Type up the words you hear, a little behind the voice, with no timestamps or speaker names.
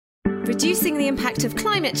reducing the impact of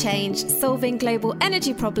climate change, solving global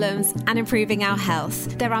energy problems, and improving our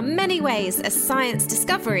health. There are many ways a science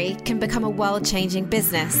discovery can become a world-changing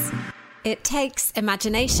business. It takes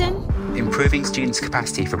imagination. Improving students'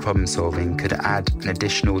 capacity for problem solving could add an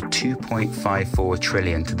additional 2.54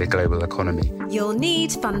 trillion to the global economy. You'll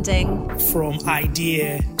need funding. From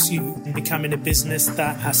idea to becoming a business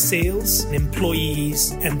that has sales,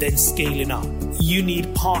 employees, and then scaling up. You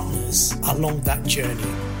need partners along that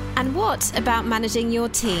journey. And what about managing your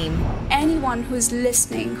team? Anyone who's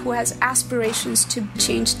listening, who has aspirations to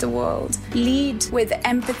change the world, lead with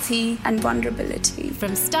empathy and vulnerability.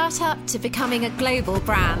 From startup to becoming a global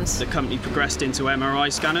brand. The company progressed into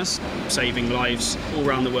MRI scanners, saving lives all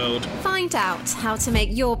around the world. Find out how to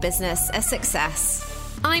make your business a success.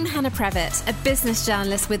 I'm Hannah Previtt, a business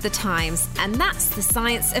journalist with The Times, and that's The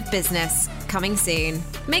Science of Business, coming soon.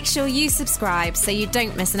 Make sure you subscribe so you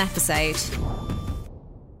don't miss an episode.